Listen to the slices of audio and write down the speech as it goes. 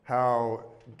how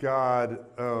God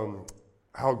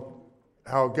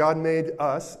how God made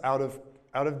us out of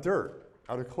dirt,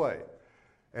 out of clay.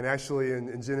 And actually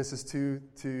in Genesis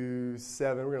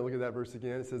 2:7, we're going to look at that verse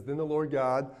again. It says, "Then the Lord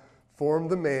God formed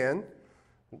the man,"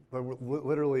 but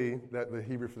literally the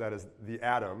Hebrew for that is the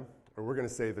Adam, or we're going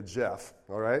to say the Jeff,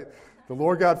 all right? The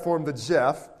Lord God formed the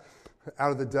Jeff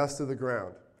out of the dust of the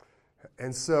ground.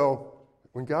 And so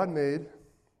when God made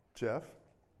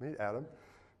Adam,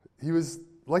 he was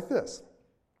like this.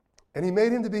 And he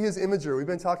made him to be his imager. We've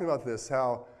been talking about this,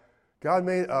 how God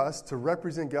made us to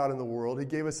represent God in the world. He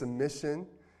gave us a mission.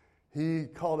 He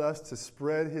called us to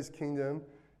spread his kingdom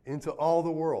into all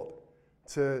the world,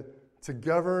 to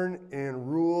govern and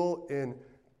rule and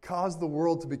cause the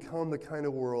world to become the kind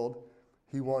of world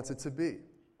he wants it to be.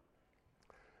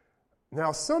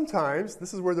 Now, sometimes,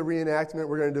 this is where the reenactment,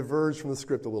 we're going to diverge from the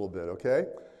script a little bit, okay?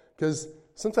 Because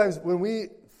sometimes when we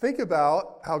think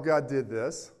about how God did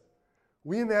this,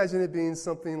 we imagine it being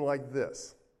something like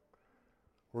this,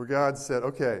 where God said,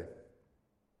 "Okay,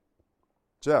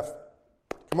 Jeff,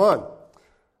 come on.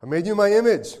 I made you in my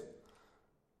image.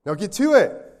 Now get to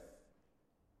it. Are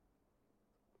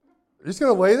you just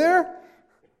going to lay there?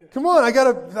 Come on, I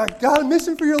got a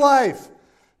mission for your life.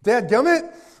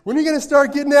 Dadgummit, when are you going to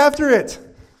start getting after it?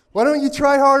 Why don't you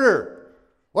try harder?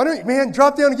 Why don't you, man,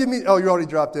 drop down and give me, oh, you already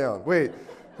dropped down. Wait.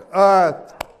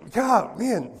 God,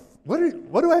 man, what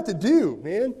do I have to do,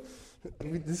 man?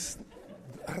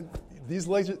 These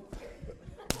legs are,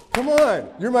 come on,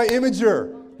 you're my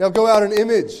imager. Now go out and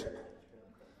image.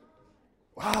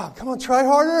 Wow, come on, try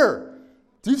harder.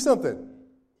 Do something.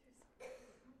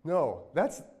 No,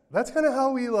 that's kind of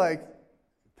how we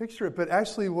picture it. But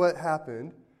actually what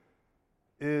happened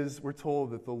is we're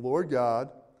told that the Lord God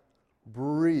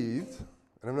breathed,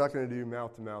 and I'm not going to do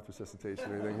mouth-to-mouth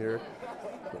resuscitation or anything here.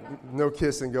 No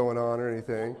kissing going on or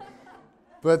anything.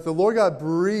 But the Lord God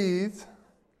breathed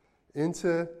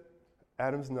into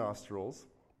Adam's nostrils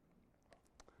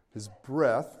his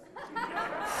breath.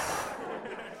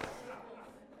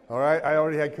 All right, I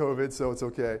already had COVID, so it's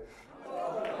okay.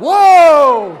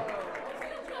 Whoa!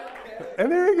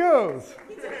 And there he goes.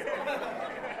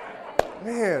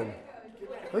 Man,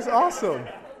 that was awesome.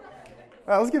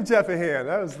 Let's give Jeff a hand.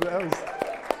 That was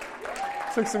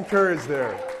took some courage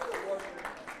there.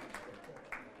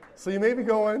 So you may be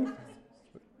going,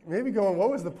 what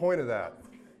was the point of that?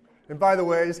 And by the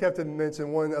way, I just have to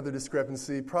mention one other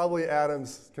discrepancy. Probably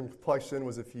Adam's complexion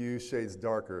was a few shades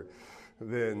darker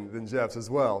than Jeff's as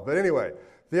well. But anyway,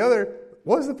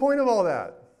 what was the point of all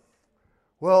that?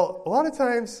 Well, a lot of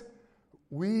times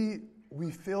we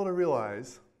fail to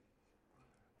realize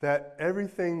that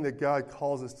everything that God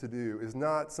calls us to do is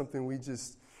not something we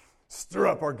just stir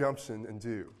up our gumption and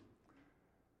do.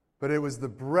 But it was the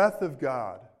breath of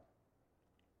God.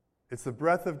 It's the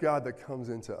breath of God that comes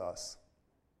into us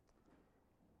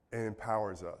and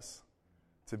empowers us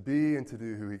to be and to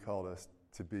do who he called us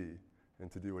to be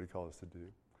and to do what he called us to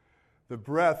do. The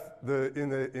breath, in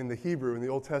the Hebrew, in the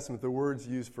Old Testament, the words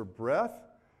used for breath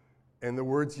and the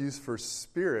words used for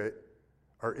spirit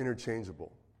are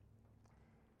interchangeable.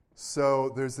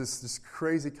 So there's this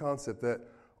crazy concept that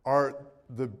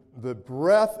the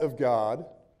breath of God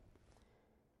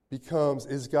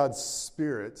is God's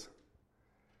spirit.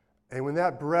 And when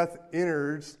that breath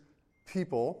enters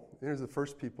the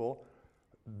first people,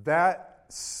 that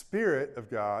spirit of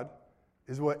God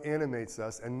is what animates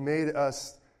us and makes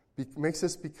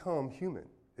us become human.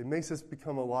 It makes us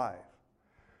become alive.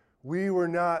 We were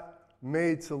not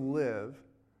made to live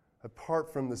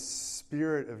apart from the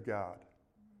Spirit of God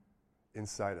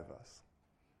inside of us.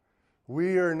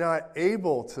 We are not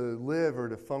able to live or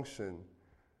to function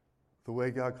the way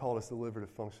God called us to live or to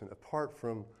function apart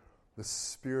from the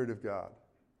Spirit of God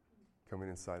coming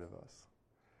inside of us.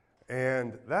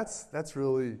 And that's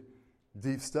really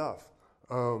deep stuff.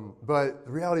 But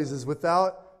the reality is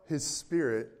without his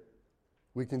Spirit,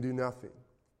 we can do nothing.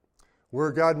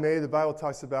 Where God made, the Bible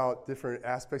talks about different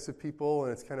aspects of people,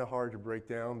 and it's kind of hard to break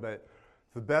down, but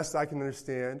the best I can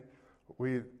understand,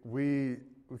 we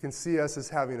can see us as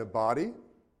having a body,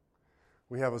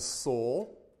 we have a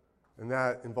soul, and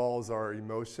that involves our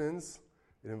emotions,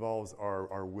 it involves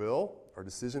our will, our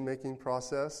decision-making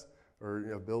process,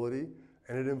 or ability,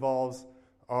 and it involves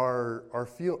our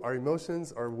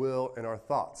emotions, our will, and our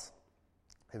thoughts.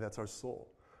 And that's our soul.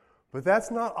 But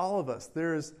that's not all of us.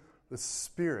 There's the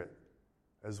Spirit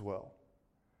as well.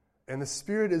 And the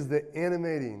Spirit is the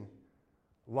animating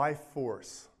life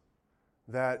force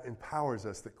that empowers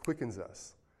us, that quickens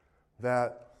us,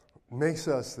 that makes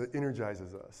us, that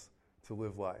energizes us to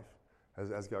live life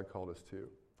as God called us to.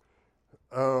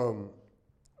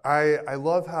 I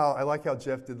like how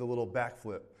Jeff did the little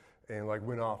backflip and like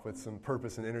went off with some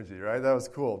purpose and energy, right? That was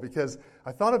cool because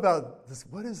I thought about this.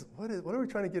 What are we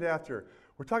trying to get after?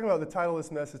 We're talking about the title of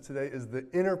this message today is the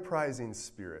enterprising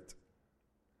spirit.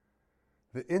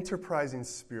 The enterprising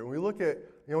spirit. When we look at,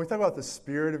 we talk about the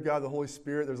Spirit of God, the Holy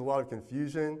Spirit, there's a lot of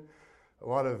confusion, a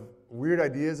lot of weird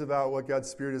ideas about what God's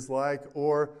Spirit is like,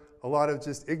 or a lot of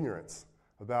just ignorance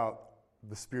about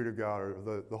the Spirit of God,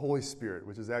 or the Holy Spirit,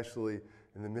 which is actually,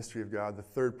 in the mystery of God, the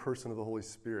third person of the Holy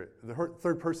Spirit. The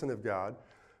third person of God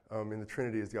in the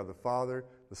Trinity is God the Father,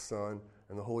 the Son,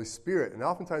 and the Holy Spirit. And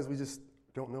oftentimes we just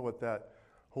don't know what that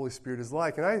Holy Spirit is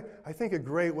like. And I think a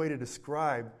great way to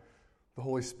describe the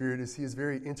Holy Spirit is he is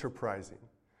very enterprising.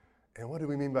 And what do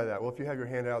we mean by that? Well, if you have your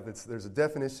handout, there's a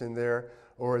definition there,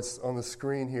 or it's on the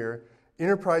screen here.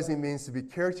 Enterprising means to be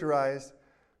characterized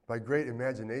by great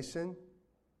imagination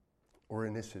or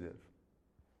initiative.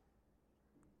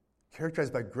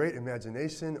 Characterized by great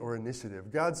imagination or initiative.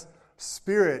 God's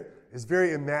Spirit is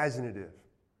very imaginative,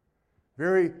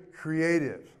 very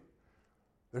creative.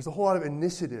 There's a whole lot of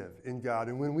initiative in God,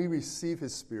 and when we receive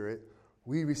His Spirit,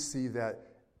 we receive that.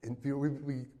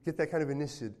 We get that kind of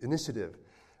initiative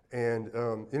and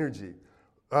energy.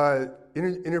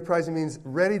 Enterprising means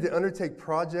ready to undertake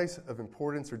projects of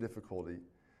importance or difficulty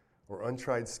or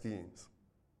untried schemes.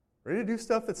 Ready to do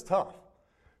stuff that's tough,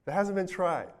 that hasn't been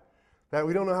tried, that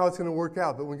we don't know how it's going to work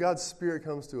out. But when God's Spirit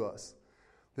comes to us,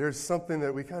 there's something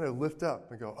that we kind of lift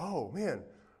up and go, oh, man,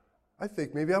 I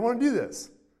think maybe I want to do this.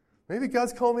 Maybe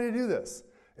God's called me to do this.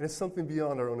 And it's something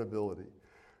beyond our own ability.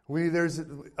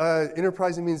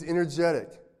 Enterprising means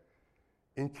energetic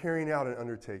in carrying out an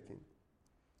undertaking.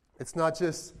 It's not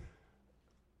just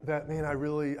that, man,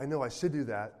 I know I should do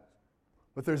that,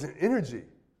 but there's an energy.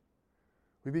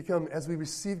 We become, as we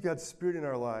receive God's Spirit in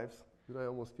our lives, did I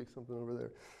almost kick something over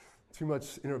there? Too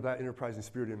much that enterprising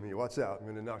spirit in me. Watch out, I'm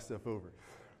going to knock stuff over.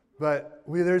 But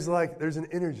there's an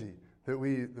energy that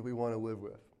we want to live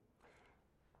with.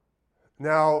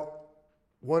 Now,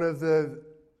 one of the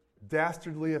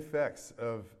dastardly effects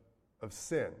of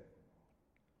sin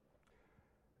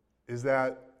is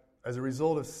that as a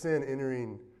result of sin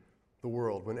entering the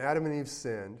world, when Adam and Eve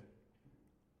sinned,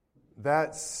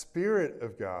 that Spirit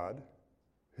of God,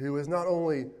 who is not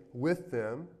only with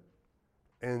them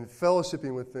and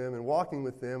fellowshipping with them and walking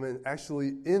with them and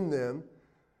actually in them,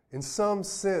 in some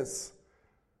sense,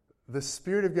 the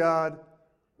Spirit of God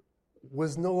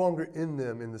was no longer in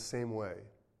them in the same way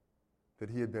that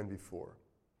He had been before.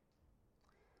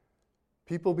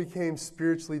 People became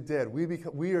spiritually dead.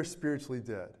 We are spiritually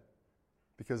dead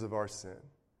because of our sin.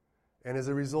 And as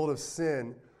a result of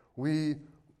sin, we're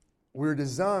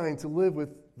designed to live with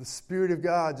the Spirit of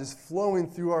God just flowing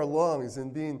through our lungs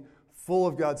and being full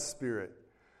of God's Spirit.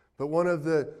 But one of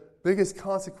the biggest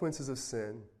consequences of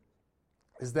sin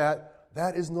is that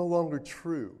is no longer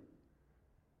true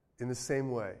in the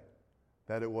same way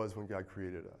that it was when God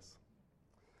created us.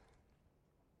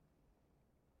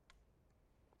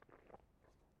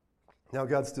 Now,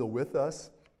 God's still with us,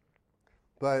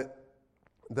 but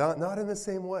not in the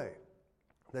same way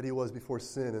that He was before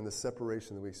sin and the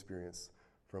separation that we experienced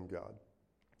from God.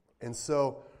 And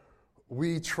so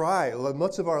we try,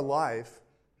 much of our life,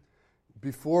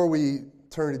 before we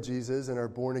turn to Jesus and are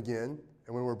born again,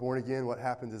 and when we're born again, what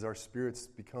happens is our spirits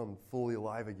become fully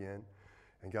alive again,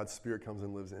 and God's Spirit comes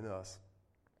and lives in us.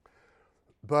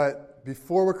 But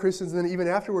before we're Christians, and then even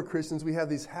after we're Christians, we have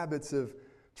these habits of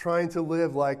trying to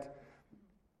live like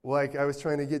I was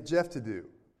trying to get Jeff to do.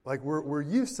 Like we're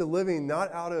used to living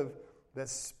not out of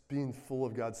that being full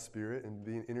of God's Spirit and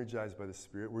being energized by the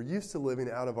Spirit. We're used to living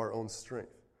out of our own strength,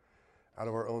 out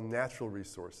of our own natural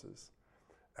resources,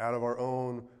 out of our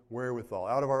own wherewithal,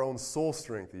 out of our own soul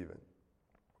strength even,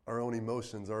 our own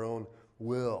emotions, our own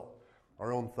will,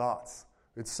 our own thoughts.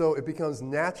 It becomes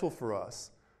natural for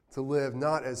us to live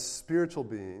not as spiritual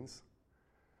beings,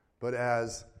 but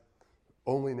as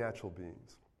only natural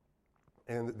beings.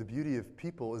 And the beauty of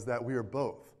people is that we are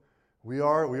both. We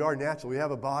are natural. We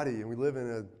have a body, and we live in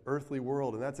an earthly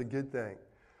world, and that's a good thing.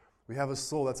 We have a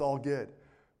soul. That's all good.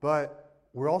 But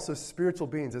we're also spiritual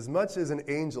beings. As much as an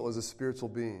angel is a spiritual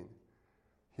being,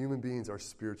 human beings are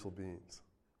spiritual beings.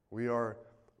 We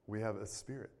have a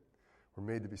spirit. We're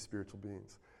made to be spiritual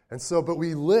beings. And so, but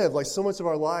we live, like so much of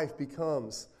our life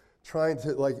becomes trying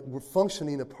to, we're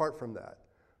functioning apart from that.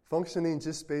 Functioning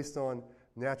just based on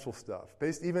natural stuff,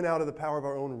 based even out of the power of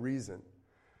our own reason.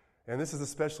 And this is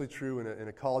especially true in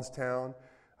a college town.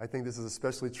 I think this is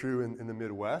especially true in the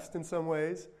Midwest in some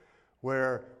ways,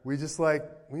 where we just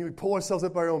we pull ourselves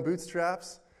up by our own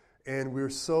bootstraps, and we're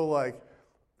so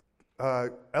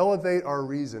elevate our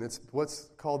reason. It's what's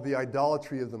called the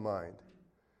idolatry of the mind.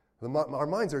 Our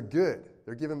minds are good.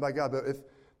 They're given by God. But if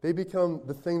they become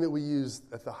the thing that we use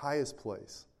at the highest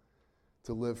place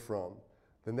to live from,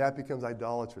 then that becomes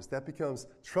idolatrous. That becomes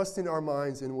trusting our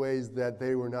minds in ways that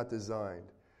they were not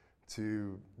designed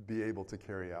to be able to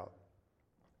carry out.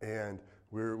 And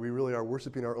we really are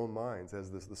worshiping our own minds as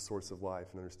the source of life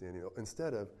and understanding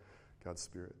instead of God's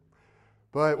Spirit.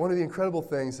 But one of the incredible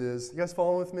things is, you guys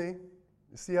following with me?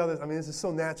 You see how this is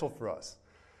so natural for us.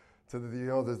 To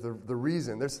the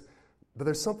reason. But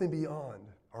there's something beyond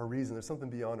our reason. There's something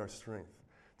beyond our strength.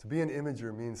 To be an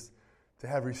imager means to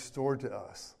have restored to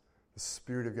us the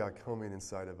Spirit of God coming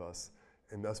inside of us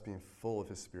and us being full of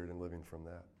His Spirit and living from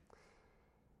that.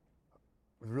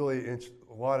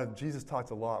 Jesus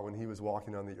talked a lot when He was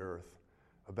walking on the earth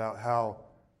about how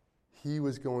He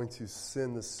was going to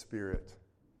send the Spirit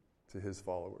to His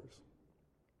followers.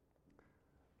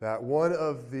 That one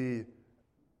of the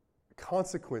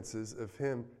consequences of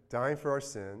Him dying for our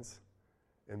sins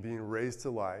and being raised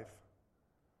to life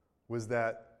was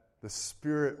that the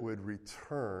Spirit would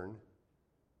return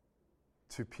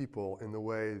to people in the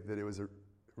way that it was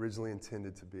originally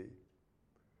intended to be.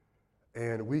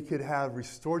 And we could have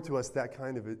restored to us that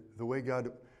kind of the way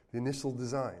God, the initial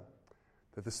design,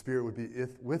 that the Spirit would be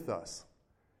with us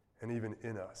and even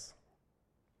in us.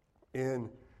 In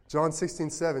John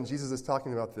 16:7, Jesus is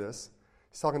talking about this.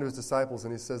 He's talking to His disciples,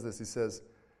 and He says this. He says,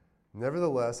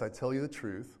 "Nevertheless, I tell you the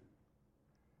truth.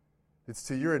 It's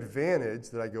to your advantage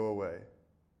that I go away.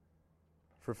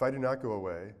 For if I do not go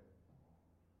away,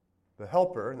 the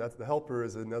Helper," and the Helper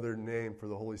is another name for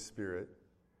the Holy Spirit.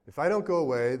 "If I don't go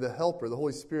away, the Helper, the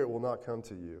Holy Spirit, will not come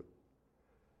to you.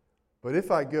 But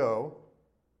if I go,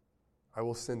 I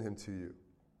will send Him to you."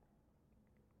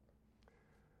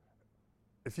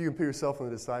 If you can put yourself in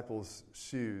the disciples'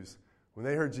 shoes, when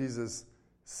they heard Jesus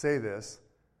say this,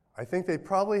 I think they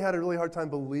probably had a really hard time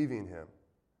believing Him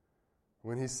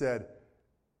when He said,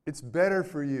 "It's better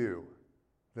for you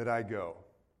that I go."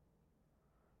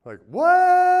 Like,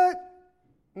 what?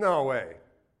 No way.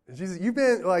 Jesus, you've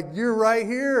been, you're right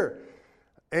here,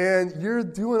 and you're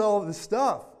doing all of this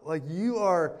stuff.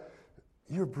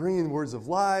 You're bringing words of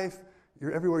life.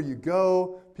 You're everywhere you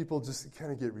go. People just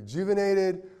kind of get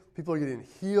rejuvenated. People are getting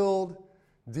healed.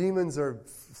 Demons are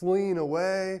fleeing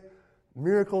away.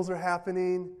 Miracles are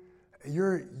happening.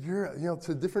 You're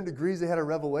to different degrees, they had a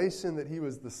revelation that He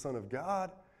was the Son of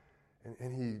God,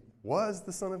 and He was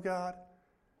the Son of God.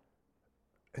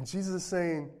 And Jesus is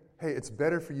saying, hey, it's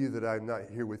better for you that I'm not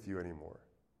here with you anymore.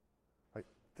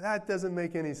 That doesn't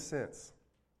make any sense.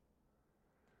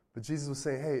 But Jesus was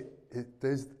saying, hey,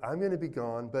 I'm going to be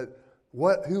gone, but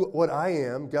what I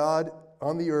am, God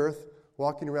on the earth,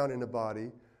 walking around in a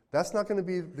body, that's not going to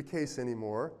be the case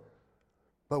anymore.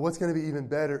 But what's going to be even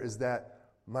better is that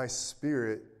my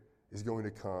Spirit is going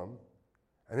to come.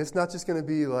 And it's not just going to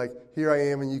be like, here I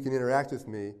am and you can interact with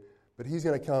me, but He's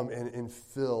going to come and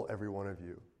fill every one of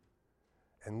you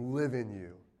and live in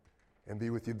you and be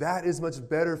with you. That is much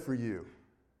better for you.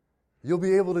 You'll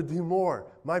be able to do more.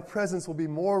 My presence will be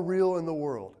more real in the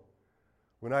world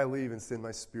when I leave and send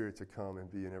my Spirit to come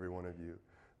and be in every one of you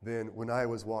than when I'm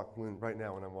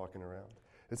walking around.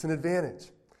 It's an advantage.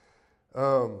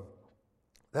 And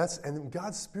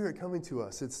God's Spirit coming to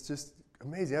us, it's just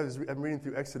amazing. I'm reading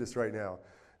through Exodus right now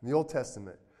in the Old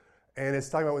Testament, and it's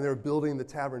talking about when they were building the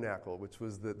tabernacle, which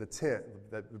was the tent,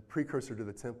 the precursor to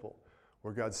the temple,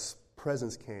 where God's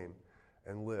presence came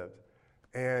and lived.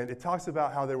 And it talks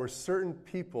about how there were certain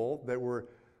people that were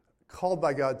called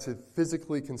by God to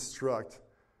physically construct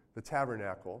the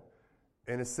tabernacle.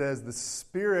 And it says the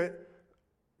Spirit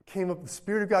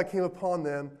of God came upon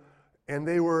them, and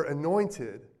they were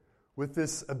anointed with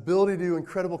this ability to do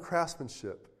incredible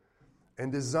craftsmanship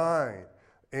and design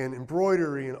and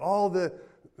embroidery and all the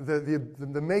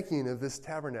making of this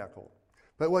tabernacle.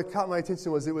 But what caught my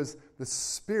attention was it was the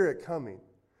Spirit coming.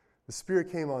 The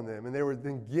Spirit came on them, and there were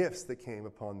then gifts that came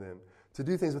upon them to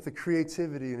do things with a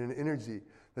creativity and an energy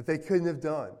that they couldn't have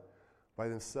done by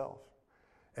themselves.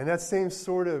 And that same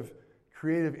sort of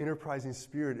creative, enterprising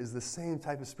spirit is the same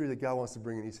type of spirit that God wants to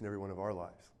bring in each and every one of our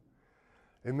lives.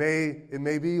 It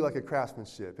may be like a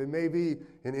craftsmanship. It may be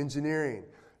in engineering.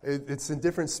 It's in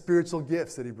different spiritual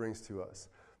gifts that He brings to us.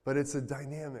 But it's a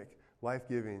dynamic,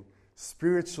 life-giving,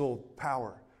 spiritual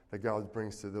power that God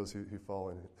brings to those who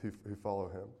follow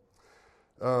Him.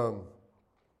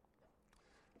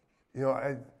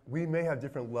 We may have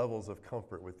different levels of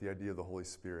comfort with the idea of the Holy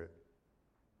Spirit.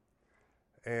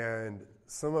 And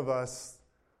some of us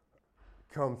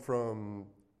come from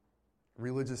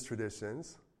religious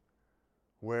traditions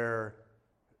where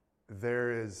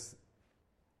there is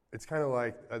it's kind of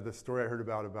like the story I heard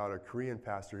about a Korean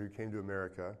pastor who came to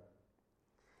America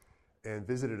and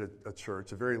visited a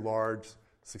church, a very large,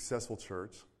 successful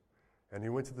church. And he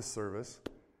went to the service,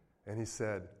 and he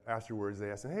said, afterwards,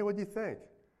 they asked him, hey, what do you think?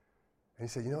 And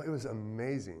he said, it was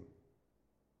amazing.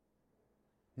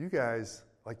 You guys,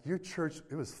 like your church,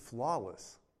 it was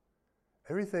flawless.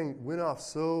 Everything went off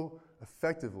so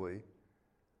effectively.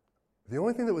 The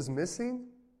only thing that was missing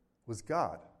was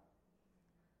God.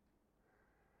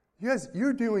 You guys,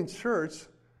 you're doing church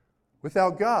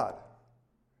without God.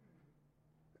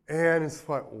 And it's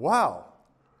like, wow,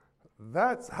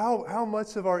 that's how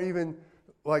much of our even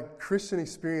like Christian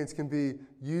experience can be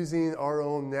using our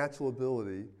own natural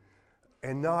ability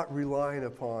and not relying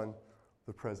upon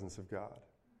the presence of God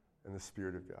and the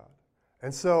Spirit of God.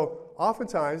 And so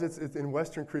oftentimes it's in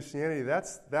Western Christianity,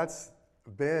 that's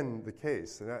been the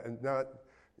case. And not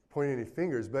pointing any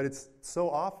fingers, but it's so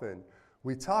often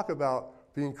we talk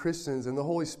about being Christians and the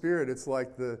Holy Spirit, it's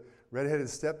like the redheaded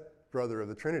stepbrother of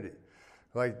the Trinity.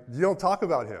 Like, you don't talk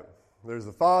about him. There's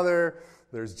the Father,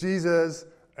 there's Jesus,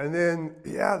 and then,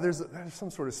 there's some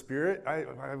sort of Spirit.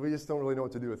 We just don't really know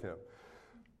what to do with him.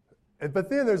 But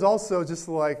then there's also just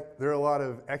like, there are a lot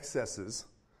of excesses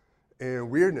and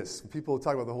weirdness. When people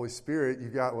talk about the Holy Spirit, you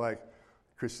got like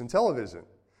Christian television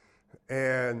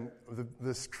and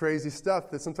this crazy stuff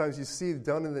that sometimes you see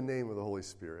done in the name of the Holy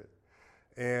Spirit.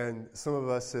 And some of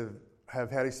us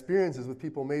have had experiences with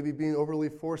people maybe being overly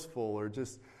forceful or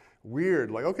just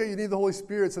weird. Like, okay, you need the Holy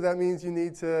Spirit, so that means you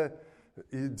need to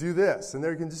do this. And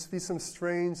there can just be some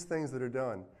strange things that are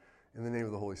done in the name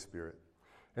of the Holy Spirit.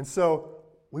 And so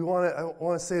I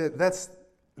want to say that's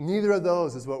neither of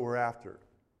those is what we're after.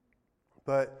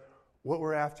 But what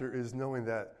we're after is knowing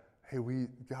that, hey,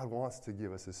 God wants to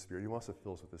give us His Spirit. He wants to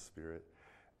fill us with His Spirit.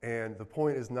 And the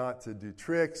point is not to do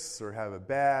tricks or have a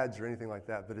badge or anything like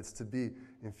that, but it's to be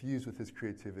infused with His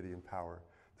creativity and power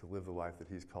to live the life that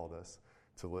He's called us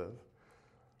to live.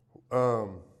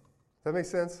 That make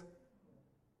sense?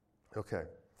 Okay.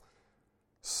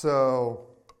 So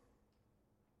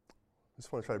I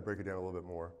just want to try to break it down a little bit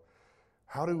more.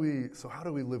 How do we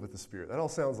live with the Spirit? That all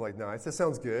sounds like nice. That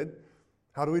sounds good.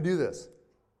 How do we do this?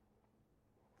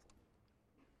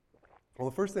 Well,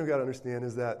 the first thing we've got to understand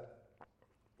is that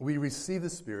we receive the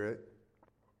Spirit.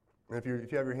 And if you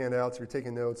have your handouts, if you're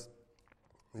taking notes,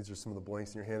 these are some of the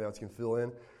blanks in your handouts you can fill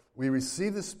in. We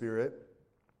receive the Spirit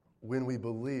when we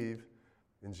believe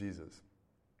in Jesus.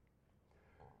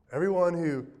 Everyone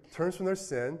who turns from their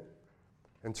sin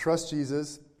and trusts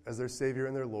Jesus as their Savior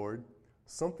and their Lord,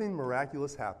 something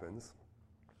miraculous happens,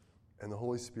 and the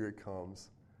Holy Spirit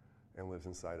comes and lives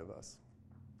inside of us.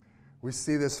 We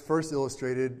see this first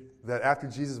illustrated that after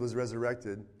Jesus was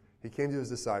resurrected, He came to His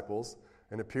disciples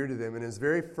and appeared to them. In His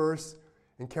very first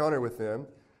encounter with them,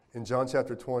 in John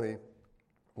chapter 20,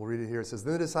 we'll read it here. It says,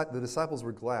 "Then the disciples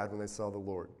were glad when they saw the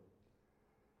Lord.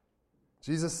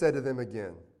 Jesus said to them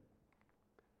again,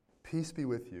 'Peace be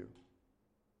with you.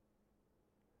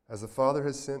 As the Father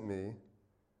has sent me,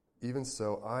 even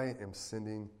so I am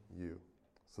sending you.'"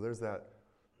 So there's that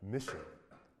mission.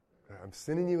 I'm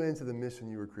sending you into the mission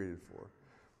you were created for.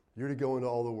 You're to go into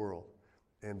all the world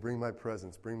and bring my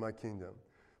presence, bring my kingdom,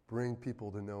 bring people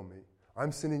to know me.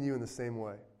 I'm sending you in the same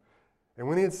way. And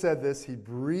when He had said this, He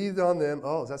breathed on them.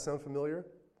 Oh, does that sound familiar?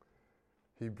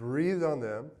 He breathed on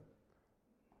them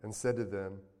and said to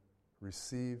them,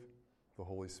 "Receive the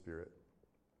Holy Spirit."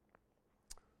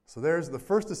 So there's the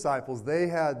first disciples.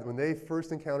 When they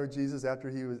first encountered Jesus after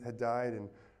He had died and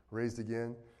raised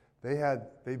again, they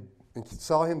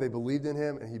saw Him, they believed in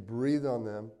Him, and He breathed on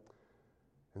them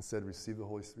and said, receive the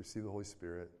Holy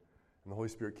Spirit. And the Holy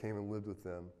Spirit came and lived with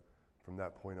them from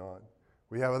that point on.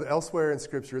 We have elsewhere in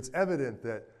Scripture, it's evident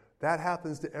that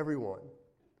happens to everyone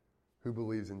who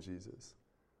believes in Jesus.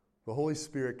 The Holy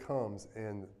Spirit comes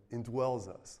and indwells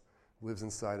us, lives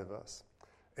inside of us.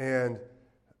 And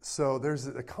so there's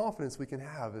a confidence we can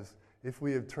have if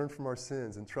we have turned from our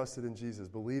sins and trusted in Jesus,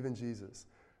 believe in Jesus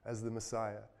as the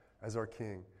Messiah, as our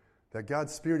King, that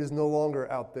God's Spirit is no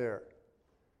longer out there,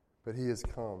 but He has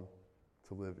come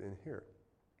to live in here.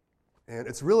 And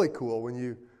it's really cool when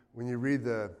you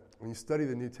study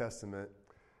the New Testament,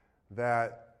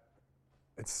 that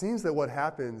it seems that what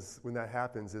happens when that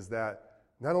happens is that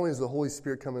not only does the Holy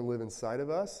Spirit come and live inside of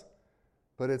us,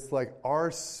 but it's like our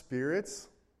spirits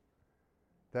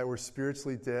that were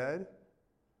spiritually dead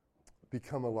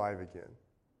become alive again.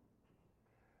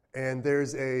 And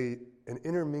there's an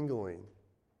intermingling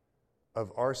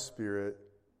of our spirit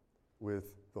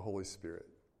with the Holy Spirit.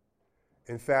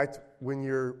 In fact, when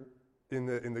you're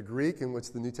in the Greek in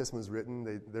which the New Testament was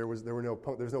written, there was no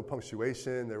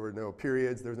punctuation, there were no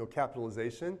periods, there was no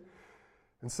capitalization.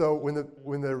 And so when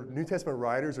the New Testament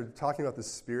writers are talking about the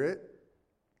Spirit,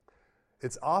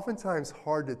 it's oftentimes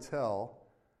hard to tell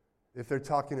if they're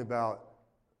talking about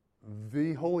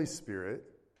the Holy Spirit,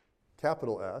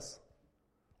 capital S,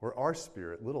 or our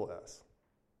spirit, little s.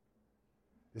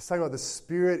 It's talking about the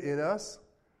Spirit in us,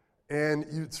 and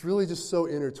it's really just so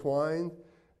intertwined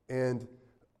and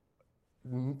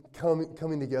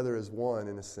coming together as one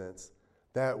in a sense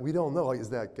that we don't know. Like, is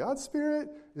that God's Spirit?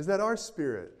 Is that our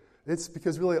spirit? It's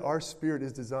because really our spirit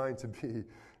is designed to be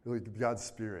really God's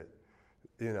Spirit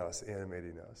in us,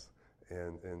 animating us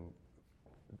and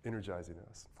energizing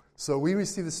us. So we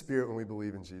receive the Spirit when we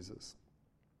believe in Jesus.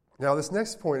 Now, this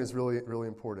next point is really, really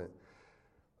important.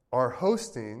 Our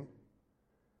hosting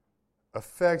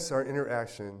affects our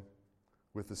interaction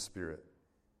with the Spirit.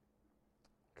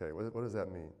 Okay, what does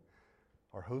that mean?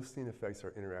 Our hosting affects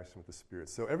our interaction with the Spirit.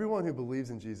 So everyone who believes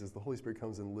in Jesus, the Holy Spirit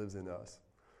comes and lives in us.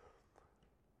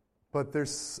 But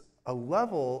there's a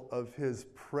level of His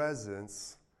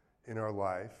presence in our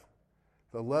life,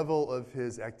 the level of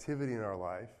His activity in our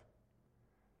life,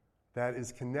 that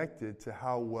is connected to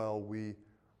how well we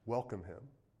welcome Him,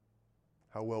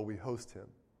 how well we host Him.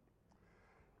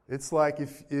 It's like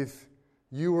if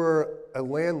you were a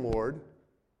landlord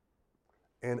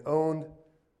and owned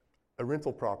a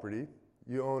rental property,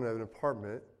 you own an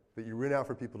apartment that you rent out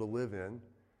for people to live in,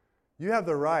 you have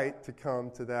the right to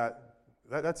come to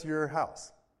that's your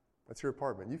house. That's your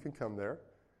apartment. You can come there.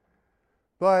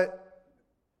 But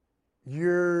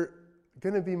you're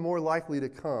going to be more likely to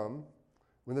come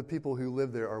when the people who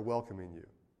live there are welcoming you.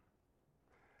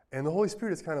 And the Holy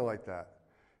Spirit is kind of like that.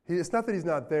 It's not that He's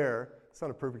not there. It's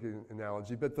not a perfect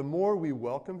analogy. But the more we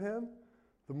welcome Him,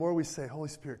 the more we say, Holy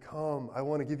Spirit, come. I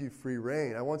want to give you free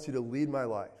reign. I want you to lead my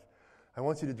life. I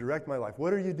want you to direct my life.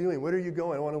 What are you doing? Where are you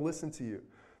going? I want to listen to you.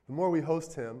 The more we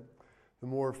host Him, the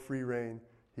more free reign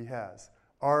He has.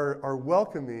 Our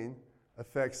welcoming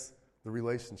affects the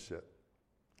relationship.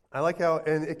 I like how,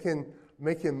 and it can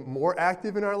make Him more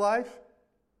active in our life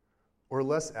or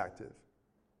less active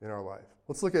in our life.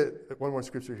 Let's look at one more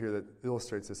scripture here that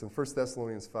illustrates this. In 1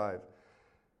 Thessalonians 5,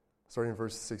 starting in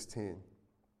verse 16.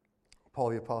 Paul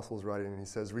the Apostle is writing, and he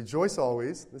says, rejoice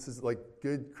always. This is like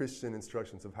good Christian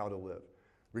instructions of how to live.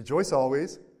 Rejoice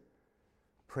always.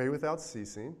 Pray without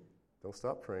ceasing. Don't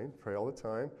stop praying. Pray all the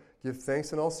time. Give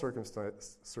thanks in all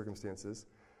circumstances,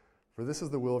 for this is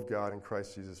the will of God in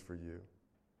Christ Jesus for you.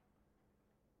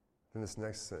 Then this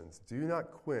next sentence. Do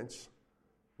not quench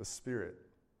the Spirit.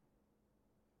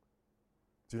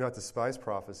 Do not despise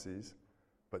prophecies,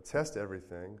 but test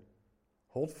everything.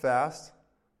 Hold fast.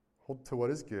 Hold to what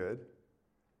is good.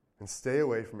 And stay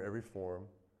away from every form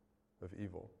of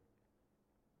evil.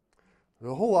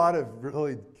 There's a whole lot of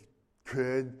really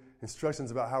good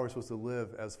instructions about how we're supposed to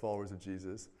live as followers of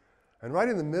Jesus. And right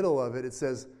in the middle of it, it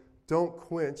says, don't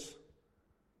quench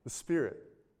the Spirit.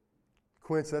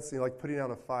 Quench, that's like putting out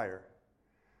a fire.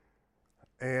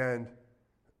 And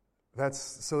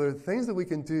so there are things that we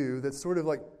can do that sort of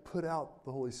like put out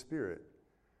the Holy Spirit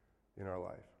in our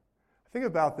life. I think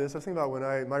about this. I was thinking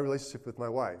about my relationship with my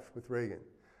wife, with Reagan.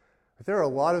 There are a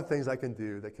lot of things I can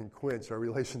do that can quench our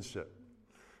relationship.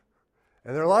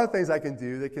 And there are a lot of things I can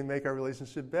do that can make our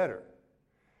relationship better.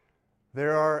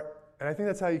 And I think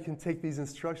that's how you can take these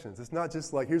instructions. It's not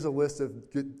just like, here's a list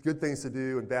of good things to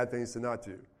do and bad things to not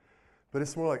do. But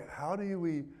it's more like, how do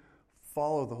we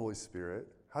follow the Holy Spirit?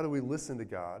 How do we listen to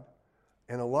God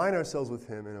and align ourselves with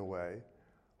Him in a way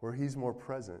where He's more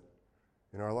present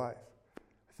in our life?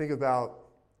 I think about,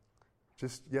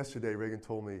 just yesterday, Reagan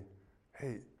told me,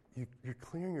 hey, you're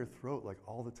clearing your throat like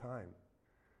all the time.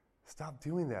 Stop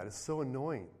doing that. It's so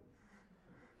annoying.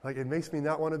 Like, it makes me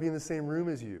not want to be in the same room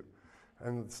as you.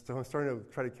 I'm starting to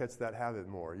try to catch that habit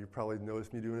more. You probably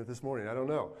noticed me doing it this morning. I don't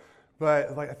know.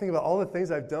 But like, I think about all the things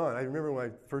I've done. I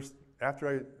remember after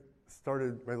I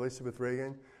started my relationship with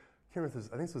Reagan, I think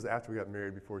this was after we got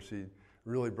married, before she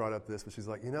really brought up this, but she's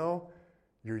like, you're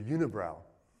unibrow.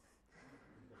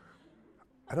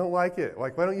 I don't like it.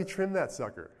 Like, why don't you trim that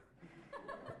sucker?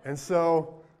 And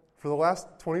so, for the last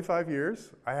 25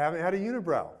 years, I haven't had a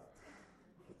unibrow.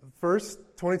 First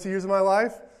 22 years of my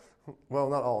life, well,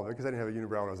 not all of it, because I didn't have a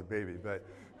unibrow when I was a baby, but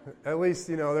at least,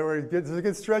 there's a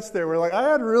good stretch there where, like,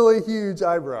 I had really huge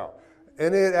eyebrow.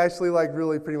 And it actually, like,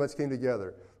 really pretty much came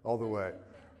together all the way.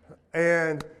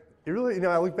 And it really,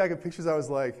 I look back at pictures, I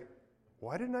was like,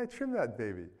 why didn't I trim that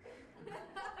baby?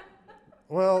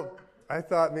 Well, I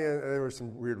thought, man, there were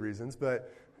some weird reasons,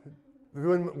 but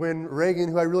when Reagan,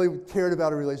 who I really cared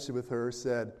about a relationship with her,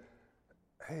 said,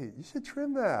 hey, you should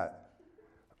trim that.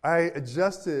 I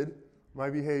adjusted my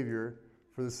behavior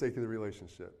for the sake of the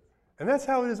relationship. And that's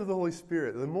how it is with the Holy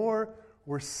Spirit. The more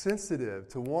we're sensitive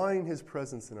to wanting His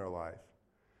presence in our life,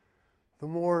 the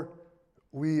more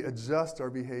we adjust our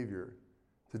behavior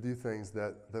to do things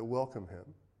that welcome Him.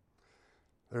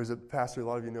 There's a pastor, a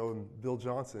lot of you know him, Bill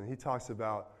Johnson. He talks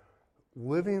about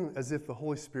living as if the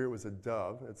Holy Spirit was a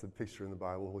dove. That's a picture in the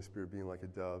Bible, the Holy Spirit being like a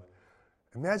dove.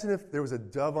 Imagine if there was a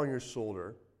dove on your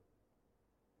shoulder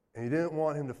and you didn't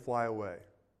want him to fly away.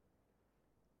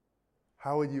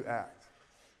 How would you act?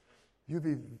 You'd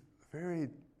be very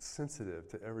sensitive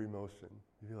to every emotion.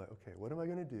 You'd be like, okay, what am I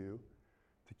going to do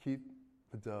to keep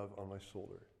the dove on my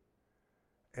shoulder?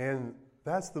 And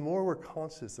that's the more we're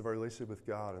conscious of our relationship with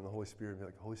God and the Holy Spirit, be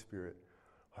like, Holy Spirit,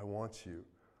 I want you.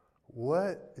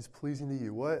 What is pleasing to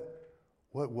you? What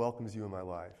welcomes you in my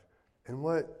life? And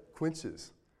what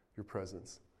quenches your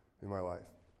presence in my life?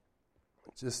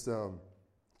 Just a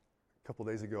couple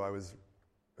days ago, I was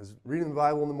reading the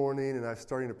Bible in the morning, and I was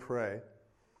starting to pray.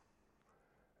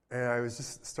 And I was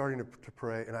just starting to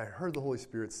pray, and I heard the Holy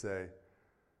Spirit say,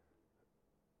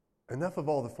 enough of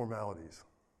all the formalities.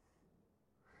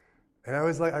 And I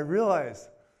was like, I realized,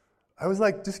 I was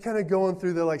like just kind of going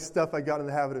through the like stuff I got in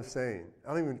the habit of saying.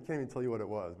 Can't even tell you what it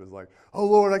was, but it was like, oh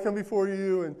Lord, I come before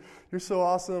you, and you're so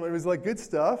awesome. It was like good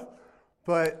stuff,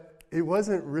 but it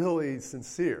wasn't really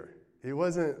sincere. It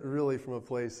wasn't really from a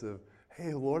place of,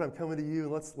 hey Lord, I'm coming to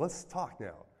you, and let's talk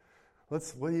now.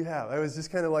 What do you have? I was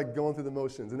just kind of like going through the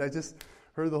motions, and I just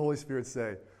heard the Holy Spirit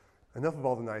say, enough of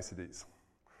all the niceties.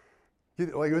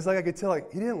 It was like I could tell,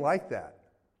 like, He didn't like that.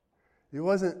 It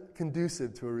wasn't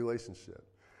conducive to a relationship.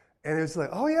 And it was like,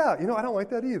 oh yeah, I don't like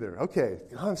that either. Okay,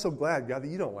 I'm so glad, God, that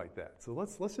you don't like that. So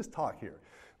let's just talk here.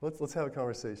 Let's have a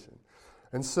conversation.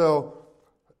 And so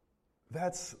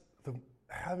that's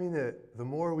the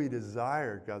more we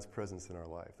desire God's presence in our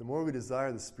life, the more we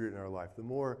desire the Spirit in our life, the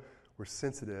more we're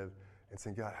sensitive and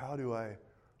saying, God,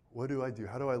 what do I do?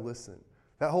 How do I listen?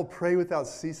 That whole pray without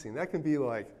ceasing, that can be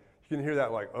like, you can hear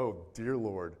that like, oh, dear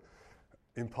Lord,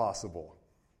 impossible.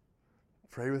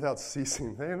 Pray without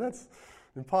ceasing. Man, that's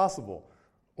impossible.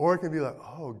 Or it can be like,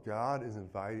 oh, God is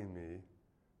inviting me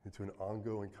into an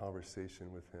ongoing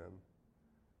conversation with Him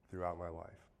throughout my life.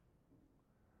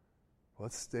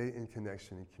 Let's stay in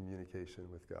connection and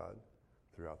communication with God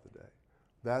throughout the day.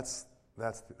 That's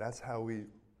how we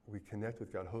connect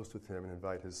with God, host with Him, and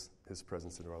invite His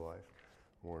presence into our life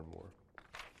more and more.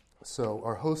 So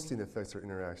our hosting affects our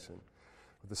interaction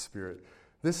with the Spirit.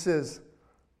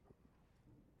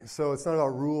 So it's not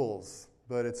about rules,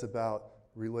 but it's about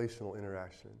relational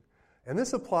interaction. And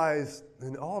this applies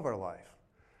in all of our life.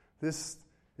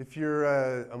 If you're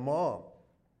a mom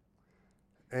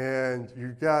and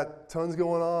you've got tons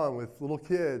going on with little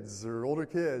kids or older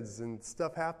kids and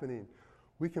stuff happening,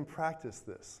 we can practice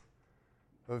this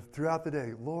throughout the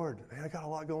day. Lord, man, I got a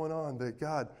lot going on, but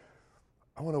God,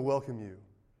 I want to welcome you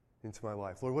into my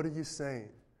life. Lord, what are you saying?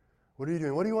 What are you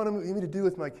doing? What do you want me to do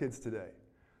with my kids today?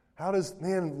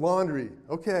 Laundry.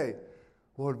 Okay.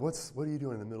 Lord, what are you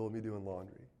doing in the middle of me doing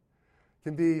laundry? It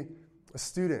can be a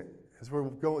student as we're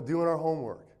doing our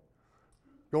homework,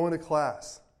 going to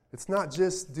class. It's not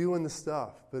just doing the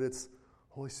stuff, but it's,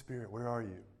 Holy Spirit, where are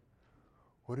you?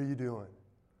 What are you doing?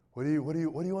 What do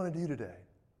you want to do today?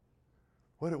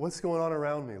 What's going on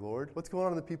around me, Lord? What's going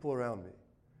on in the people around me?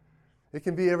 It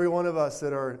can be every one of us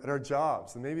at our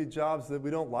jobs, and maybe jobs that we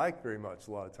don't like very much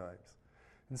a lot of times.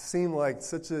 It seems like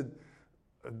such a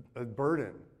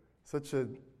burden, such a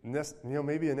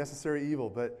maybe a necessary evil.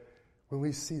 But when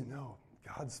we see, no,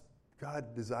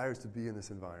 God desires to be in this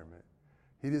environment.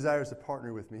 He desires to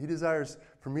partner with me. He desires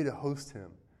for me to host Him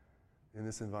in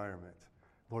this environment.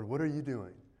 Lord, what are you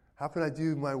doing? How can I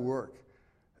do my work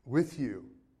with you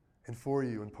and for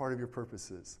you and part of your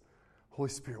purposes? Holy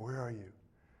Spirit, where are you?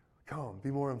 Come,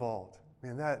 be more involved.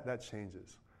 Man, that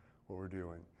changes what we're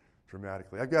doing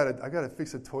dramatically. I got to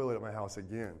fix a toilet at my house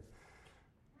again.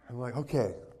 I'm like,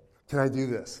 okay, can I do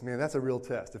this? Man, that's a real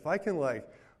test. If I can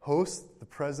host the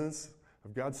presence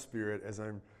of God's Spirit as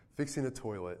I'm fixing a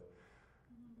toilet,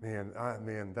 man,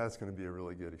 that's going to be a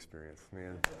really good experience.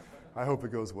 Man, I hope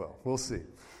it goes well. We'll see. It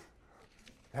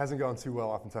hasn't gone too well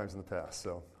oftentimes in the past,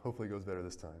 so hopefully it goes better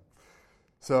this time.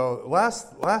 So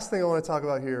last thing I want to talk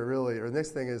about here, really, or the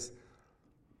next thing is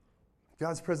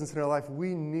God's presence in our life.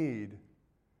 We need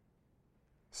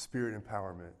Spirit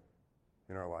empowerment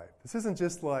in our life. This isn't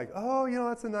just like, oh,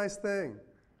 that's a nice thing.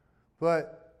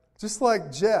 But just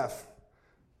like Jeff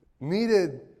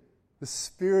needed the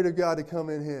Spirit of God to come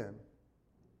in him,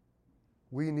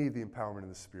 we need the empowerment of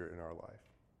the Spirit in our life.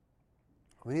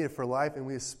 We need it for life, and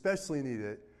we especially need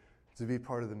it to be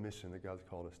part of the mission that God's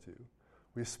called us to.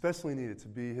 We especially need it to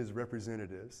be his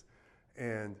representatives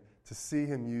and to see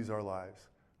him use our lives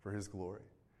for his glory.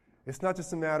 It's not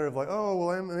just a matter of like, oh,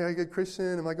 well, am I a good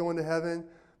Christian? Am I going to heaven?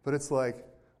 But it's like,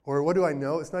 or what do I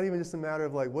know? It's not even just a matter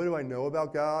of like, what do I know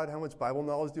about God? How much Bible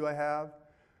knowledge do I have?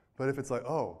 But if it's like,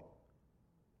 oh,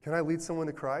 can I lead someone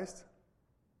to Christ?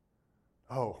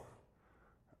 Oh,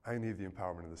 I need the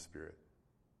empowerment of the Spirit.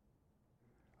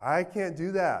 I can't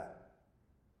do that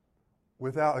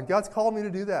without, and God's called me to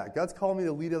do that. God's called me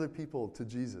to lead other people to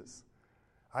Jesus.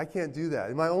 I can't do that.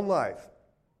 In my own life,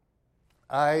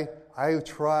 I have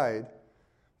tried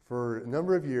for a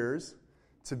number of years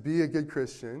to be a good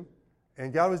Christian,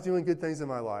 and God was doing good things in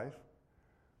my life,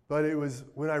 but it was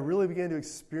when I really began to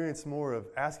experience more of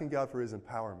asking God for his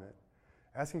empowerment,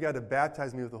 asking God to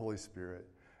baptize me with the Holy Spirit,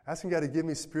 asking God to give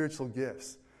me spiritual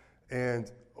gifts,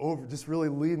 and just really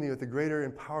lead me with the greater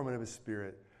empowerment of his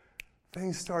Spirit.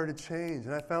 Things started to change,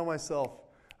 and I found myself,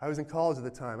 I was in college at the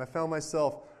time, I found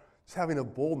myself just having a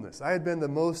boldness. I had been the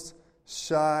most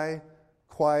shy,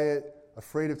 quiet,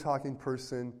 afraid of talking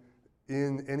person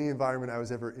in any environment I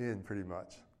was ever in, pretty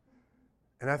much.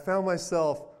 And I found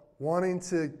myself wanting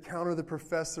to counter the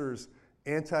professor's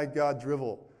anti-God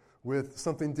drivel with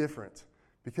something different,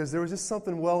 because there was just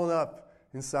something welling up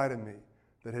inside of me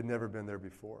that had never been there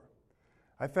before.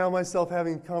 I found myself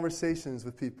having conversations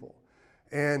with people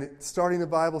and starting a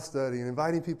Bible study and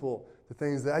inviting people to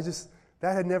things that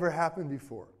that had never happened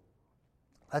before.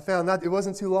 I found that it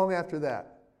wasn't too long after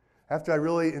that, after I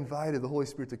really invited the Holy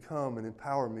Spirit to come and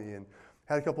empower me, and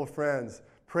had a couple of friends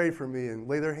pray for me and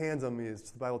lay their hands on me,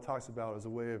 as the Bible talks about, as a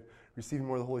way of receiving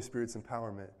more of the Holy Spirit's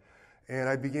empowerment. And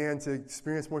I began to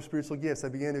experience more spiritual gifts. I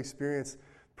began to experience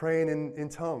praying in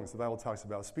tongues, the Bible talks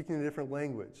about, speaking a different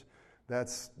language.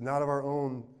 That's not of our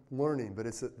own learning, but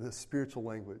it's the spiritual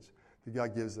language that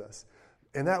God gives us.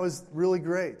 And that was really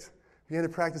great. Began to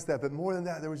practice that. But more than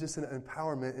that, there was just an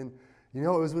empowerment. And, it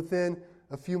was within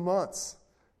a few months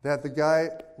that the guy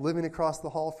living across the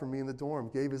hall from me in the dorm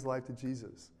gave his life to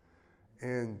Jesus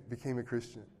and became a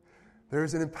Christian.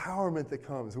 There's an empowerment that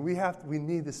comes. And we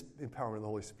need this empowerment of the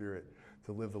Holy Spirit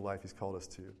to live the life he's called us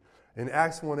to. In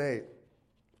Acts 1:8,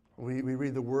 we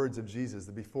read the words of Jesus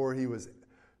that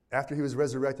after he was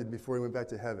resurrected, before he went back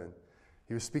to heaven,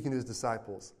 he was speaking to his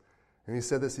disciples. And he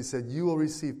said this, he said, "You will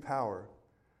receive power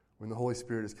when the Holy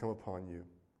Spirit has come upon you.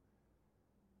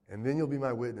 And then you'll be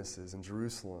my witnesses in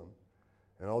Jerusalem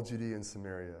and all Judea and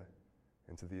Samaria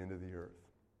and to the end of the earth."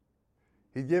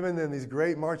 He'd given them these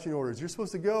great marching orders. You're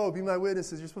supposed to go, be my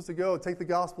witnesses. You're supposed to go, take the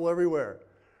gospel everywhere.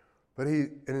 But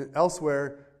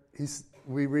elsewhere,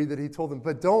 we read that he told them,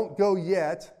 but don't go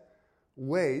yet.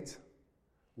 Wait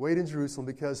in Jerusalem,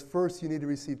 because first you need to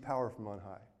receive power from on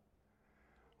high.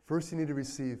 First you need to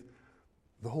receive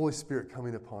the Holy Spirit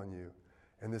coming upon you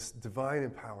and this divine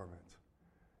empowerment.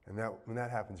 And when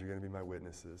that happens, you're going to be my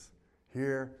witnesses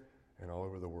here and all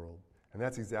over the world. And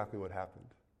that's exactly what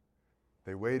happened.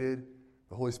 They waited.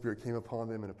 The Holy Spirit came upon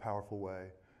them in a powerful way.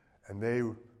 And they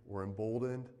were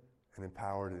emboldened and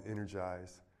empowered and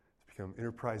energized to become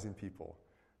enterprising people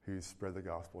who spread the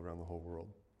gospel around the whole world.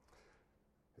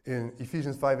 In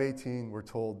Ephesians 5:18, we're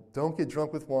told, don't get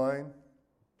drunk with wine.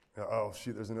 Oh,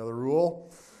 shoot, there's another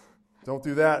rule. Don't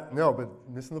do that. No, but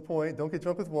missing the point. Don't get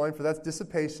drunk with wine, for that's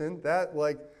dissipation. That,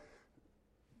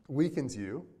 weakens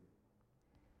you.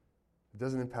 It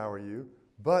doesn't empower you.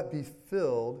 But be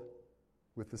filled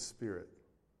with the Spirit.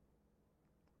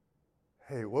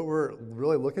 Hey, what we're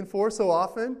really looking for so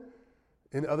often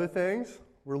in other things,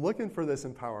 we're looking for this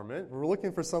empowerment. We're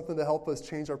looking for something to help us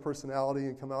change our personality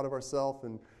and come out of ourselves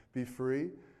and be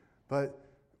free. But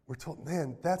we're told,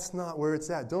 man, that's not where it's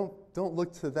at. Don't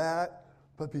look to that,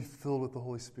 but be filled with the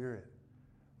Holy Spirit.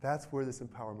 That's where this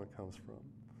empowerment comes from.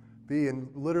 And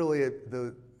literally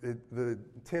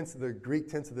the Greek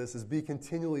tense of this is be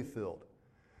continually filled.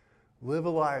 Live a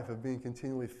life of being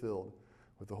continually filled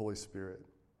with the Holy Spirit.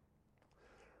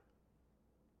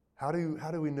 How do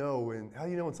you know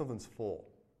when something's full?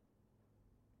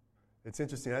 It's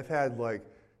interesting. I've had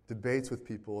debates with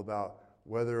people about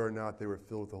whether or not they were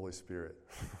filled with the Holy Spirit.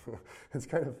 It's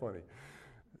kind of funny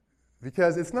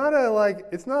because it's not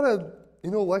a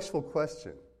intellectual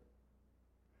question.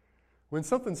 When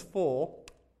something's full,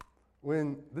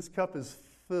 when this cup is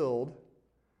filled,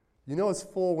 you know it's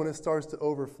full when it starts to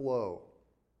overflow.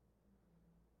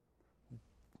 You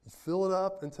fill it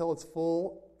up until it's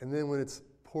full, and then when it's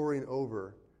pouring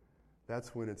over,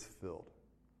 that's when it's filled.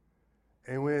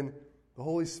 And when the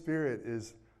Holy Spirit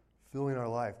is filling our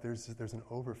life, there's an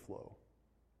overflow.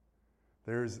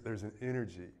 There's an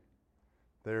energy.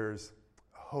 There's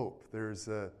hope. There's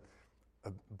a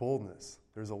boldness.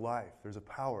 There's a life. There's a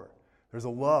power. There's a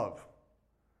love.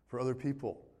 for other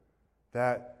people.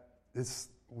 That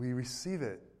we receive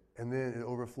it, and then it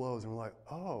overflows, and we're like,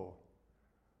 oh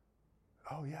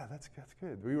yeah, that's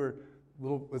good. We were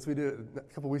as we did a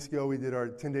couple weeks ago, we did our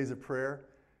 10 days of prayer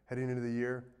heading into the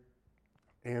year,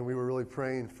 and we were really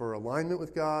praying for alignment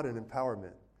with God and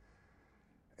empowerment.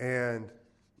 And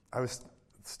I was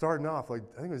starting off, like,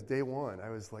 I think it was day one, I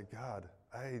was like, God,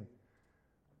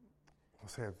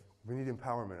 we need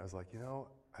empowerment. I was like,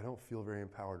 I don't feel very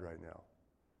empowered right now.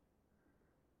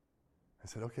 I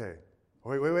said, okay,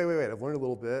 wait. I've learned a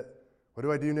little bit. What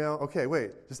do I do now? Okay,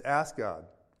 wait, just ask God.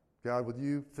 God, would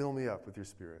you fill me up with your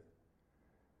Spirit?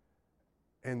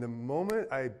 And the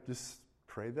moment I just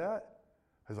prayed that,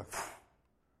 I was like,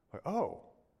 oh,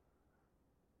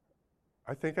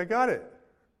 I think I got it.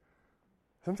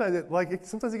 Sometimes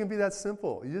it can be that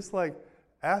simple. You just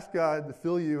ask God to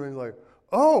fill you, and like,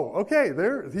 oh, okay,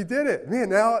 he did it. Man,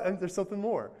 now there's something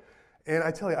more. And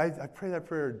I tell you, I pray that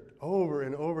prayer over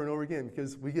and over and over again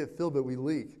because we get filled, but we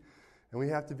leak. And we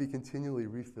have to be continually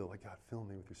refilled. Like, God, fill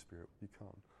me with your Spirit. Would you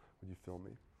come? Would you fill me?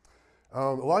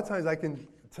 A lot of times I can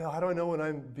tell, how do I know when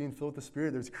I'm being filled with the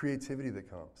Spirit? There's creativity that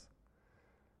comes.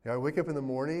 I wake up in the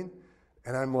morning,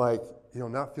 and I'm like,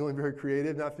 not feeling very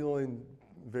creative, not feeling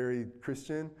very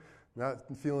Christian, not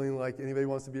feeling like anybody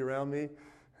wants to be around me.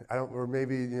 I don't want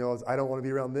to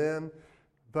be around them.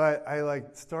 But I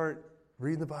start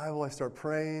reading the Bible, I start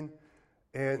praying,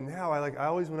 and now I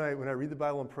always when I read the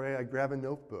Bible and pray, I grab a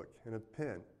notebook and a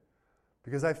pen,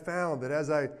 because I found that as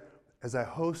I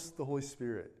host the Holy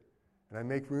Spirit and I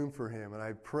make room for Him and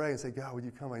I pray and say, God, would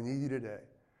you come? I need you today.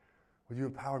 Would you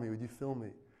empower me? Would you fill me?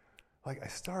 I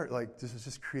start this is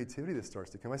just creativity that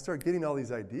starts to come. I start getting all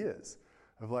these ideas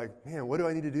of man, what do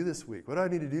I need to do this week? What do I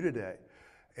need to do today?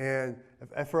 And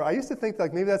I used to think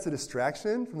maybe that's a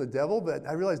distraction from the devil, but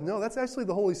I realized, no, that's actually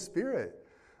the Holy Spirit.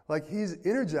 He's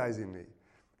energizing me.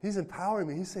 He's empowering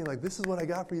me. He's saying, this is what I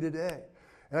got for you today.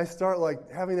 And I start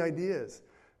having ideas.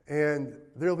 And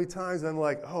there'll be times I'm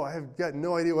like, oh, I have got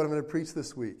no idea what I'm going to preach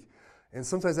this week. And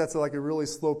sometimes that's a really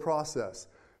slow process.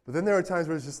 But then there are times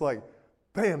where it's just bam,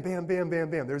 bam, bam, bam,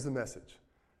 bam, there's the message.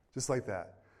 Just like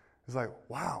that. It's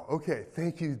wow, okay,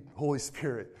 thank you, Holy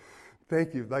Spirit.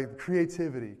 Thank you.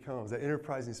 Creativity comes, that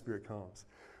enterprising spirit comes.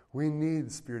 We need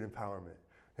the Spirit empowerment.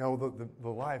 Now, the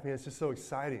life, man, it's just so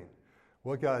exciting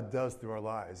what God does through our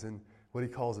lives and what He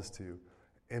calls us to.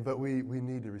 But we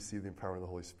need to receive the empowerment of the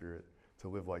Holy Spirit to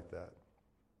live like that.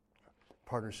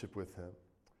 Partnership with Him.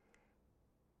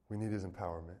 We need His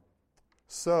empowerment.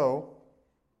 So,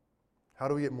 how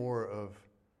do we get more of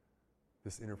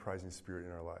this enterprising spirit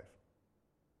in our life?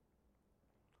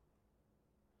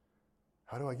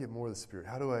 How do I get more of the Spirit?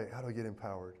 How do I get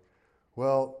empowered?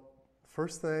 Well,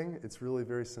 first thing, it's really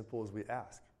very simple, is we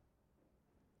ask.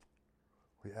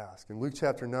 We ask. In Luke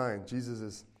chapter 9,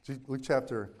 that's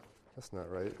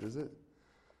not right, is it?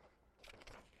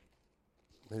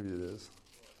 Maybe it is.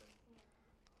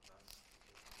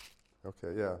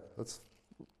 Okay, yeah, that's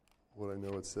what I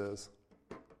know it says.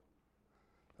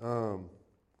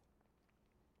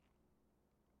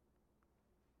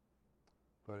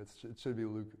 But it should be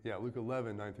Luke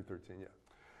 11, 9 through 13,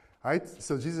 yeah.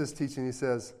 So Jesus is teaching, He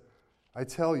says, I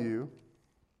tell you,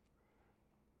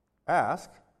 ask,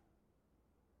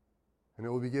 and it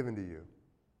will be given to you.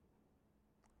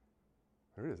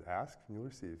 There it is, ask, and you'll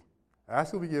receive.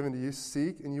 Ask will be given to you,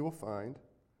 seek, and you will find,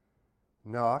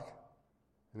 knock,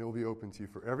 and it will be open to you.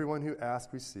 For everyone who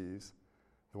asks receives,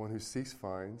 the one who seeks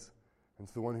finds, and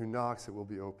to the one who knocks it will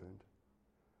be opened.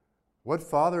 What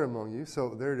father among you, so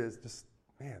there it is, just,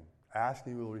 ask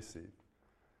and you will receive.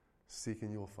 Seek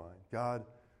and you will find. God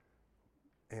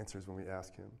answers when we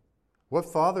ask Him. What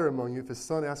father among you, if his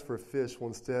son asks for a fish, will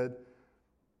instead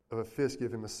of a fish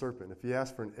give him a serpent? If he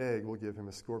asks for an egg, will give him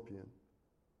a scorpion?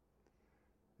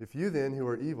 If you then, who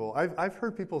are evil, I've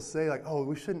heard people say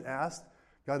we shouldn't ask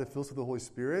God to fill us with the Holy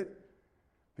Spirit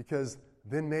because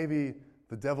then maybe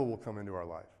the devil will come into our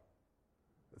life.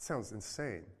 That sounds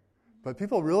insane. But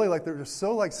people really they're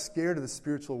so scared of the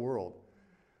spiritual world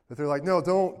that they're no,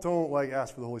 don't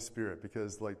ask for the Holy Spirit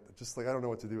because I don't know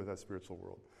what to do with that spiritual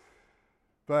world.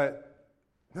 But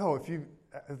no, if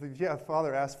a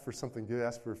father asks for something good,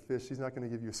 asks for a fish, He's not going to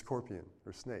give you a scorpion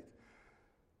or a snake.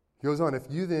 He goes on, if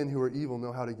you then who are evil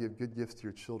know how to give good gifts to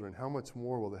your children, how much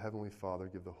more will the Heavenly Father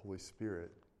give the Holy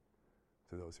Spirit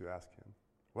to those who ask Him?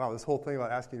 Wow, this whole thing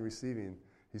about asking and receiving,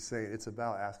 He's saying it's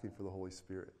about asking for the Holy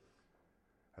Spirit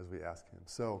as we ask Him.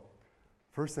 So,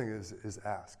 first thing is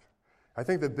ask. I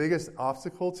think the biggest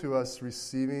obstacle to us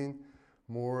receiving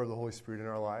more of the Holy Spirit in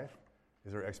our life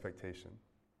is our expectation.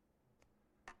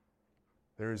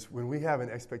 When we have an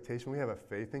expectation, we have a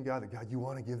faith in God that, God, you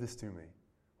want to give this to me.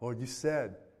 Lord, you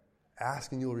said,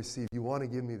 ask and you'll receive. You want to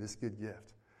give me this good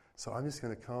gift. So I'm just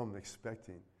going to come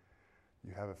expecting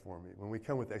you have it for me. When we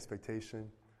come with expectation,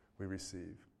 we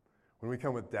receive. When we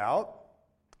come with doubt,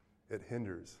 it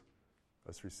hinders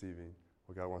us receiving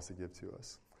what God wants to give to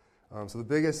us. So the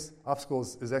biggest obstacle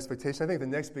is expectation. I think the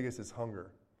next biggest is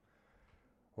hunger.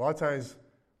 A lot of times,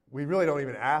 we really don't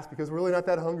even ask because we're really not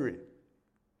that hungry.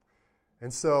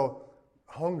 And so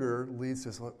hunger leads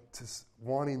to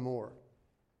wanting more.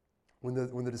 When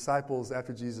the disciples,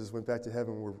 after Jesus went back to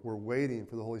heaven, were waiting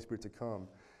for the Holy Spirit to come,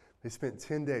 they spent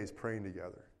 10 days praying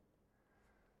together.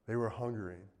 They were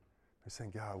hungering. They're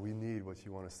saying, God, we need what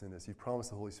you want to send us. You promised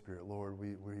the Holy Spirit. Lord,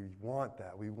 we want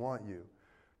that. We want you.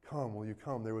 Come, will you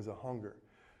come? There was a hunger.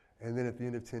 And then at the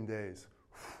end of 10 days,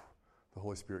 the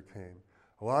Holy Spirit came.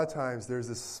 A lot of times there's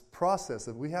this process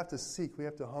that we have to seek, we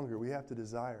have to hunger, we have to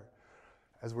desire.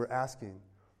 As we're asking,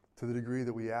 to the degree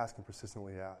that we ask and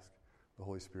persistently ask, the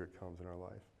Holy Spirit comes in our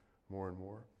life more and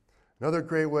more. Another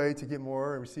great way to get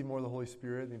more and receive more of the Holy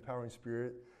Spirit, the empowering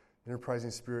Spirit,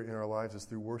 enterprising Spirit in our lives is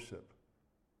through worship.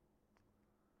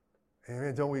 And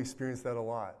man, don't we experience that a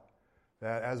lot?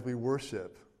 That as we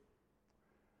worship,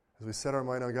 as we set our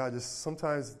mind on God, just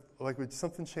sometimes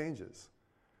something changes.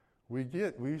 We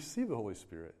receive the Holy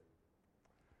Spirit.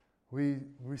 We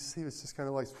receive, it's just kind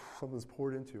of like something's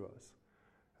poured into us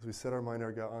as we set our mind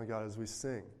on God, as we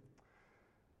sing.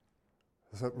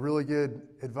 Some really good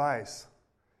advice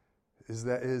is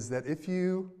that if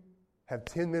you have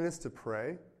 10 minutes to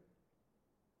pray,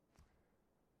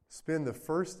 spend the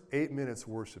first 8 minutes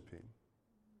worshiping.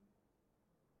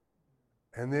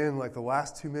 And then the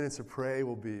last 2 minutes of prayer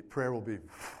will be,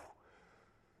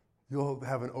 you'll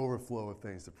have an overflow of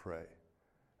things to pray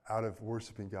out of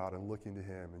worshiping God and looking to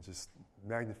Him and just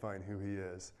magnifying who He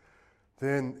is.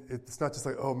 Then it's not just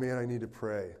like, oh man, I need to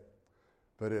pray.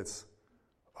 But it's,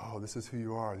 oh, this is who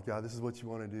you are. God, this is what you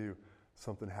want to do.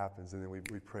 Something happens, and then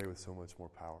we pray with so much more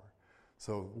power.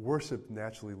 So worship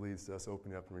naturally leads to us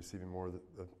opening up and receiving more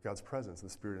of God's presence, the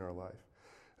Spirit in our life.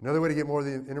 Another way to get more of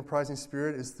the enterprising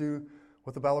Spirit is through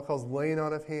what the Bible calls laying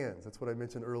on of hands. That's what I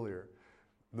mentioned earlier.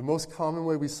 The most common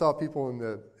way we saw people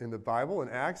in the Bible, in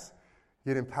Acts,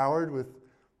 get empowered with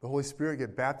the Holy Spirit,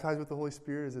 get baptized with the Holy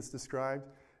Spirit, as it's described,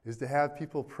 is to have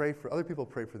other people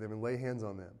pray for them and lay hands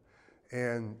on them.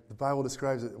 And the Bible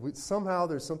describes it. Somehow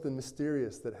there's something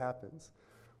mysterious that happens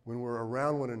when we're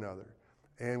around one another.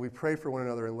 And we pray for one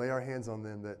another and lay our hands on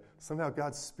them, that somehow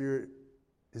God's Spirit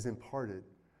is imparted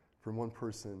from one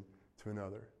person to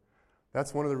another.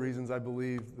 That's one of the reasons I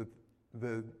believe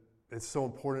that it's so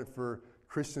important for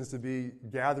Christians to be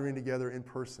gathering together in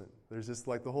person. There's just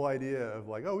the whole idea of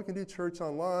we can do church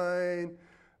online.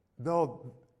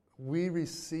 No, we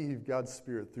receive God's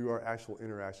Spirit through our actual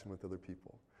interaction with other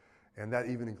people. And that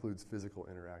even includes physical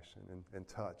interaction and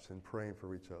touch and praying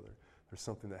for each other. There's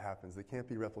something that happens that can't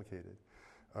be replicated.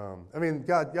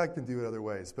 God can do it other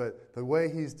ways, but the way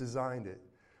He's designed it,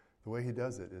 the way He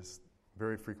does it is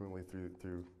very frequently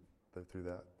through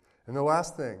that. And the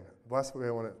last way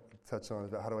I want to touch on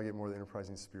about how do I get more of the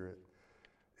enterprising Spirit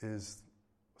is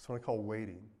what I call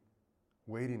waiting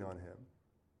on Him.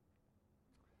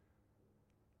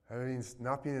 That means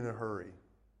not being in a hurry,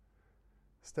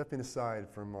 stepping aside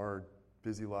from our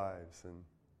busy lives and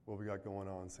what we got going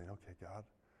on, saying, okay, God,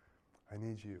 I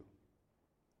need you.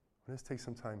 Let's take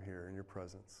some time here in your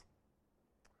presence.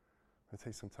 Let's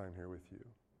take some time here with you.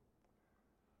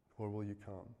 Lord, will you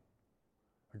come?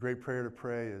 A great prayer to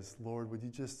pray is, Lord, would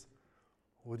you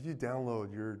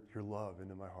download your love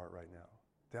into my heart right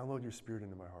now? Download your Spirit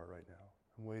into my heart right now.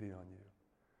 I'm waiting on you.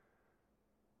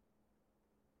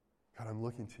 God, I'm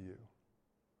looking to you.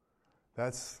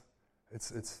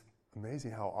 It's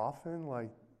amazing how often,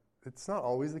 it's not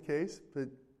always the case, but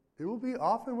it will be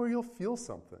often where you'll feel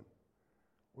something.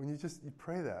 When you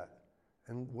pray that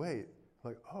and wait,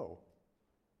 oh,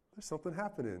 there's something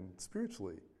happening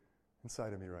spiritually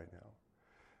inside of me right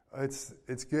now.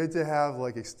 It's good to have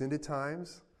extended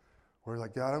times where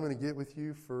God, I'm going to get with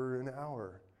you for an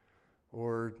hour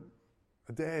or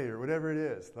a day or whatever it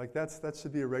is. That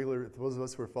should be a regular, those of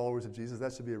us who are followers of Jesus,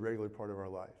 that should be a regular part of our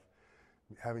life.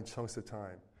 Having chunks of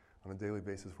time on a daily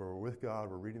basis where we're with God,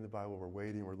 we're reading the Bible, we're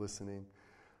waiting, we're listening.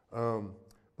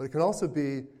 But it can also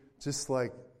be just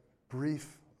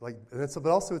brief, but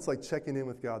also it's checking in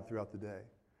with God throughout the day.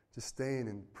 Just staying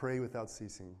and pray without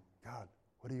ceasing. God,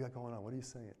 what do you got going on? What are you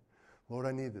saying? Lord,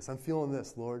 I need this. I'm feeling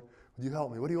this. Lord, would you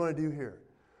help me? What do you want to do here?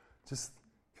 Just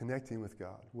connecting with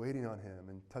God, waiting on Him,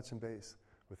 and touching base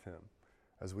with Him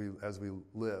as we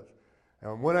live.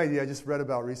 One idea I just read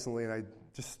about recently, and I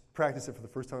just practiced it for the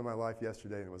first time in my life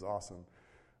yesterday, and it was awesome.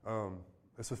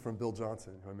 This was from Bill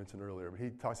Johnson, who I mentioned earlier. But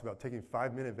he talks about taking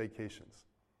 5-minute vacations.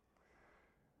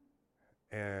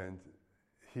 And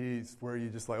he's where you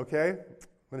just like, okay,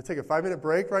 I'm going to take a 5-minute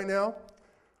break right now.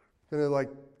 I'm going to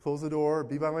like close the door,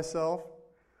 be by myself.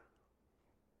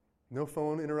 No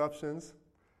phone interruptions.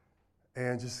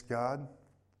 And just, God,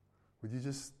 would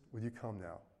you come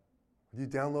now? Would you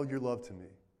download your love to me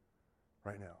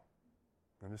right now?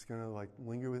 I'm just going to like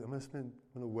linger with, I'm going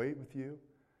to wait with you.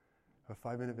 A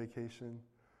 5-minute vacation.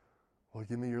 Well,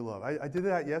 give me your love. I did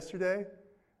that yesterday,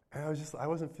 and I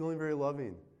wasn't feeling very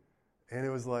loving. And it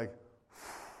was like,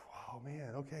 oh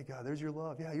man, okay, God, there's your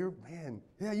love. Yeah,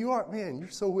 you are, man, you're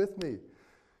so with me.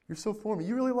 You're so for me.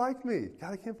 You really like me.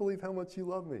 God, I can't believe how much you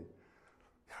love me.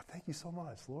 God, thank you so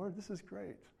much, Lord. This is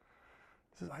great.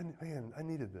 I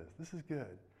needed this. This is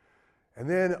good. And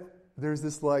then there's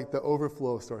this like, the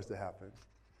overflow starts to happen,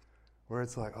 where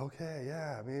it's like, okay,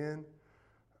 yeah, man.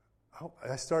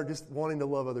 I start just wanting to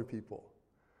love other people.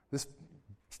 This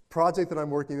project that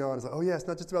I'm working on is like, oh yeah, it's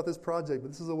not just about this project,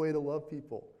 but this is a way to love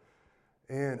people.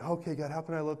 And okay, God, how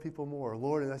can I love people more?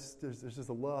 Lord, and there's just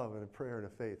a love and a prayer and a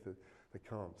faith that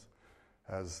comes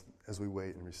as we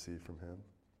wait and receive from Him.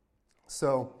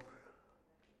 So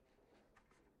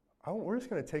we're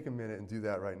just going to take a minute and do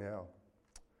that right now.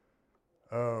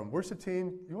 Worship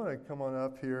team, you want to come on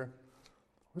up here?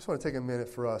 I just want to take a minute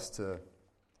for us to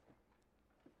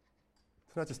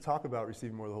not just talk about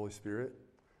receiving more of the Holy Spirit,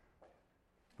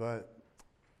 but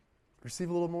receive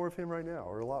a little more of Him right now,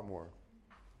 or a lot more.